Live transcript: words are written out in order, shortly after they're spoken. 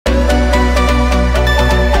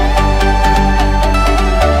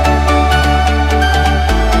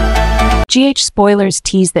Spoilers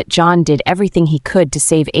tease that John did everything he could to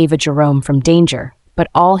save Ava Jerome from danger, but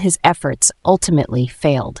all his efforts ultimately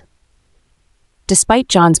failed. Despite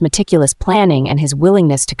John's meticulous planning and his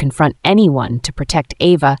willingness to confront anyone to protect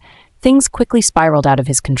Ava, things quickly spiraled out of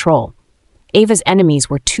his control. Ava's enemies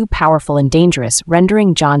were too powerful and dangerous,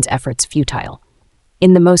 rendering John's efforts futile.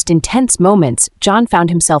 In the most intense moments, John found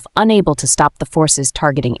himself unable to stop the forces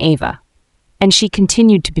targeting Ava, and she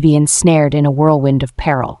continued to be ensnared in a whirlwind of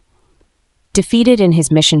peril. Defeated in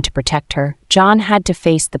his mission to protect her, John had to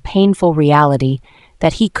face the painful reality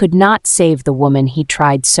that he could not save the woman he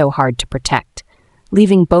tried so hard to protect,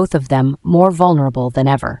 leaving both of them more vulnerable than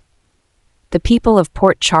ever. The people of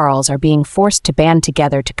Port Charles are being forced to band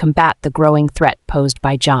together to combat the growing threat posed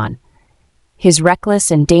by John. His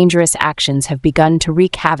reckless and dangerous actions have begun to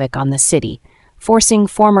wreak havoc on the city, forcing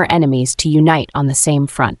former enemies to unite on the same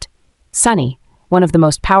front. Sonny, one of the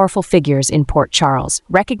most powerful figures in Port Charles,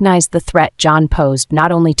 recognized the threat John posed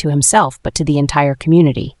not only to himself but to the entire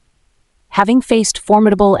community. Having faced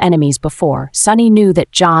formidable enemies before, Sonny knew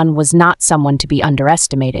that John was not someone to be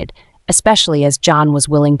underestimated, especially as John was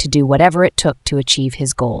willing to do whatever it took to achieve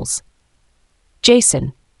his goals.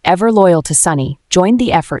 Jason, ever loyal to Sonny, joined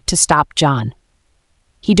the effort to stop John.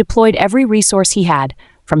 He deployed every resource he had,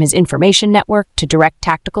 from his information network to direct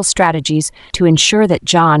tactical strategies, to ensure that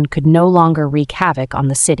John could no longer wreak havoc on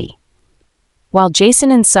the city. While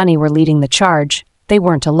Jason and Sonny were leading the charge, they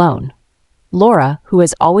weren't alone. Laura, who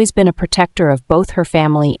has always been a protector of both her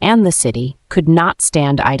family and the city, could not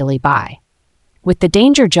stand idly by. With the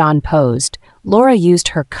danger John posed, Laura used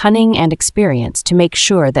her cunning and experience to make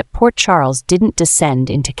sure that Port Charles didn't descend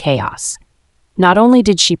into chaos. Not only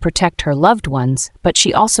did she protect her loved ones, but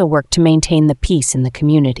she also worked to maintain the peace in the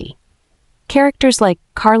community. Characters like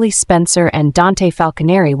Carly Spencer and Dante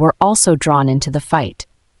Falconeri were also drawn into the fight.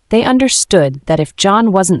 They understood that if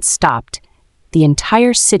John wasn't stopped, the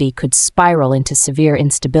entire city could spiral into severe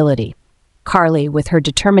instability. Carly, with her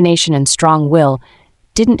determination and strong will,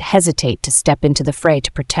 didn't hesitate to step into the fray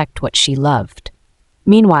to protect what she loved.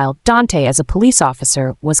 Meanwhile, Dante, as a police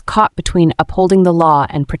officer, was caught between upholding the law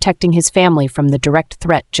and protecting his family from the direct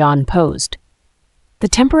threat John posed. The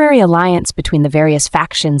temporary alliance between the various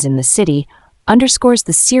factions in the city underscores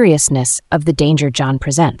the seriousness of the danger John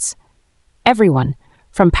presents. Everyone,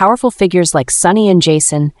 from powerful figures like Sonny and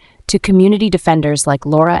Jason to community defenders like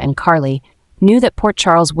Laura and Carly, knew that Port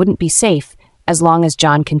Charles wouldn't be safe as long as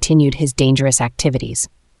John continued his dangerous activities.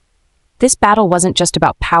 This battle wasn't just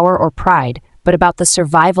about power or pride, but about the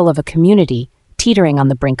survival of a community teetering on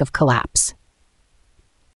the brink of collapse.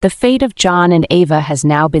 The fate of John and Ava has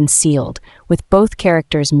now been sealed, with both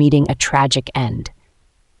characters meeting a tragic end.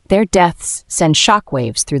 Their deaths send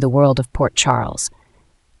shockwaves through the world of Port Charles.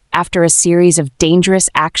 After a series of dangerous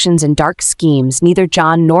actions and dark schemes, neither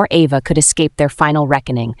John nor Ava could escape their final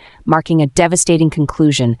reckoning, marking a devastating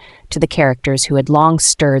conclusion to the characters who had long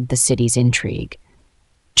stirred the city's intrigue.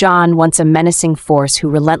 John, once a menacing force who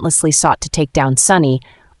relentlessly sought to take down Sonny,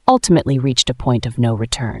 ultimately reached a point of no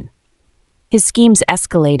return. His schemes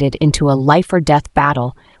escalated into a life-or-death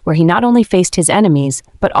battle where he not only faced his enemies,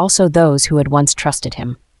 but also those who had once trusted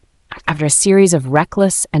him. After a series of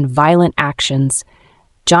reckless and violent actions,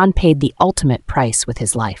 John paid the ultimate price with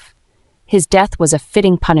his life. His death was a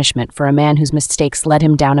fitting punishment for a man whose mistakes led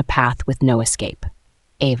him down a path with no escape.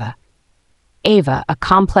 Ava. Ava, a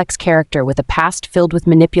complex character with a past filled with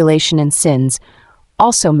manipulation and sins,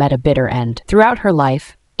 also met a bitter end. Throughout her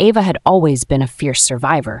life, Ava had always been a fierce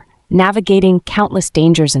survivor, navigating countless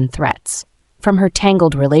dangers and threats. From her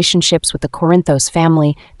tangled relationships with the Corinthos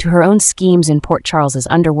family to her own schemes in Port Charles's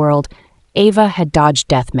underworld, Ava had dodged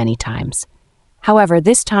death many times. However,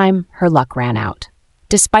 this time, her luck ran out.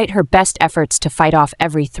 Despite her best efforts to fight off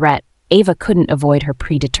every threat, Ava couldn't avoid her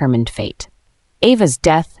predetermined fate. Ava's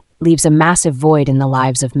death leaves a massive void in the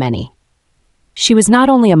lives of many. She was not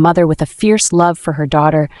only a mother with a fierce love for her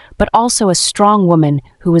daughter, but also a strong woman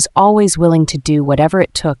who was always willing to do whatever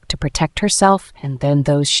it took to protect herself and then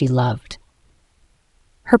those she loved.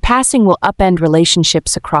 Her passing will upend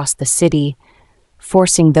relationships across the city,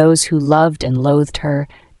 forcing those who loved and loathed her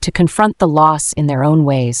to confront the loss in their own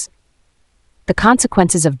ways. The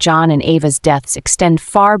consequences of John and Ava's deaths extend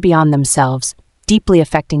far beyond themselves, deeply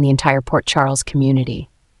affecting the entire Port Charles community.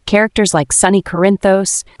 Characters like Sonny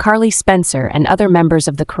Corinthos, Carly Spencer, and other members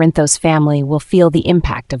of the Corinthos family will feel the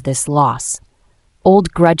impact of this loss.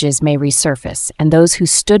 Old grudges may resurface, and those who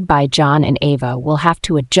stood by John and Ava will have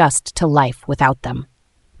to adjust to life without them.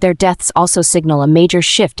 Their deaths also signal a major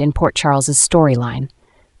shift in Port Charles's storyline.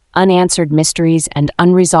 Unanswered mysteries and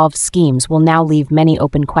unresolved schemes will now leave many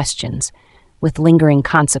open questions, with lingering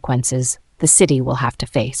consequences the city will have to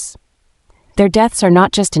face. Their deaths are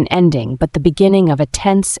not just an ending, but the beginning of a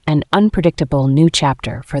tense and unpredictable new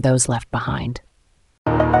chapter for those left behind.